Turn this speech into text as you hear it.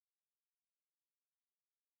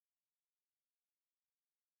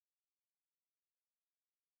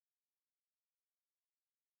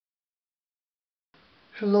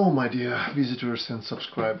Hello my dear visitors and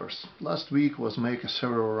subscribers. Last week was making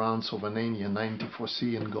several rounds of an Enya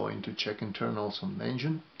 94C and going to check internals on the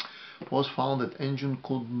engine. Was found that engine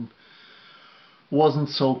wasn't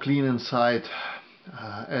so clean inside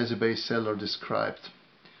as the base seller described.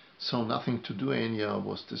 So nothing to do, Enya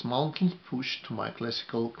was dismantled, pushed to my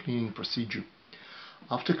classical cleaning procedure.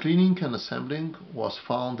 After cleaning and assembling, was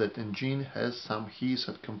found that engine has some hiss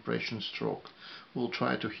at compression stroke. We'll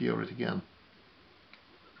try to hear it again.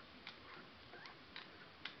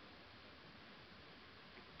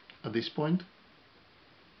 At this point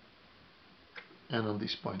and on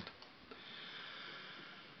this point.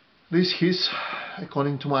 This hiss,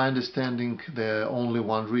 according to my understanding, the only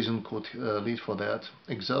one reason could lead for that: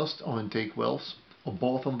 exhaust or intake valves, or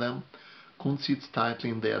both of them, couldn't sit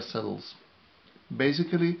tightly in their saddles.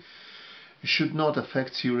 Basically, it should not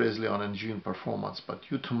affect seriously on engine performance, but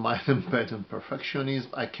due to my patent perfectionism,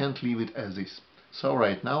 I can't leave it as is. So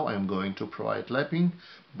right now I'm going to provide lapping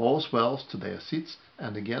both valves to their seats,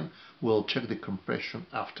 and again we'll check the compression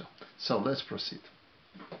after. So let's proceed.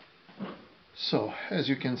 So as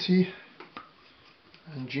you can see,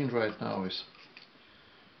 engine right now is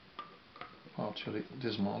partially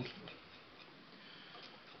dismantled.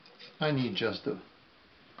 I need just the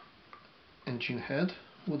engine head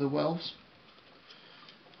with the valves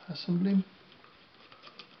assembly.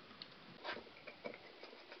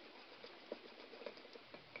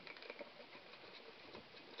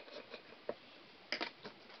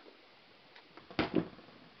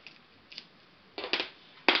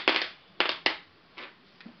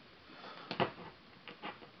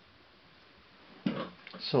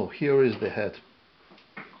 So here is the head.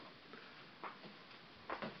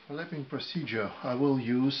 For lapping procedure, I will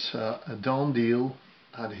use a Down Deal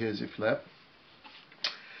adhesive lap,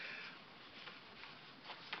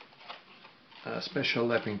 a special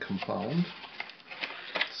lapping compound.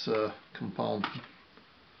 It's compound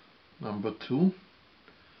number 2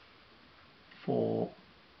 for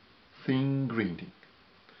thin grinding.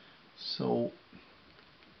 So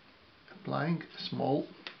applying a small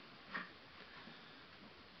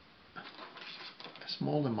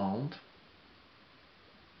amount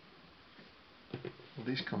of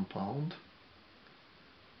this compound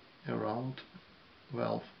around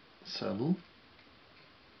valve saddle.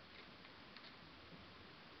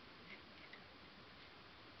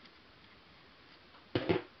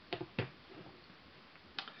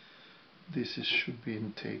 This should be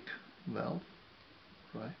intake valve,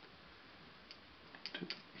 right, to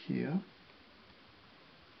here.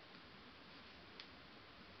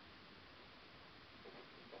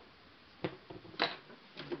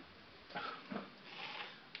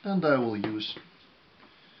 And I will use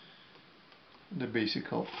the basic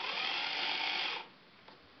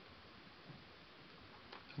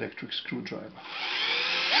electric screwdriver.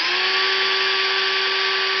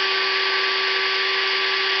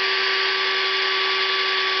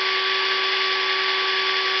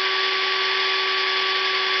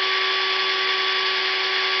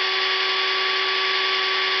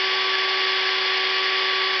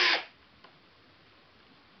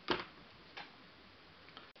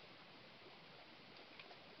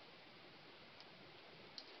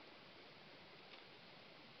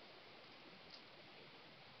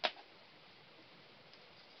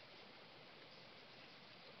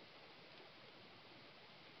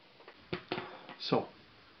 So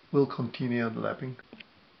we'll continue the lapping.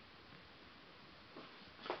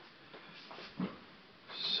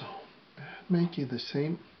 So make it the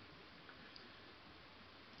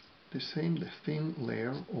thin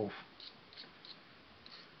layer of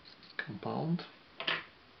compound,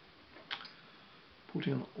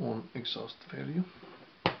 putting on exhaust valve.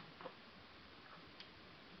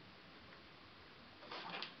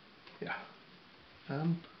 Yeah,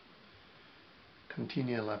 and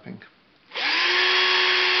continue lapping.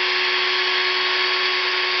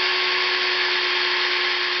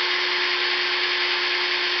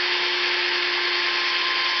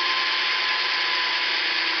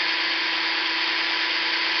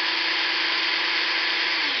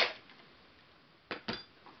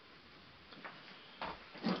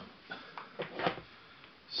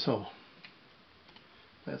 So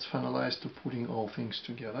let's finalize to putting all things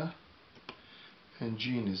together.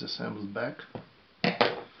 Engine is assembled back,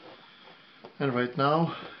 and right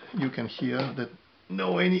now you can hear that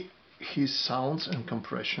no any hiss sounds and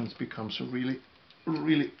compressions becomes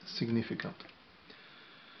really significant.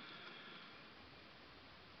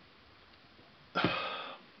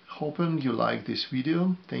 Hoping you like this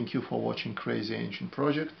video. Thank you for watching Crazy Engine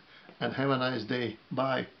Project, and have a nice day.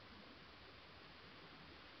 Bye.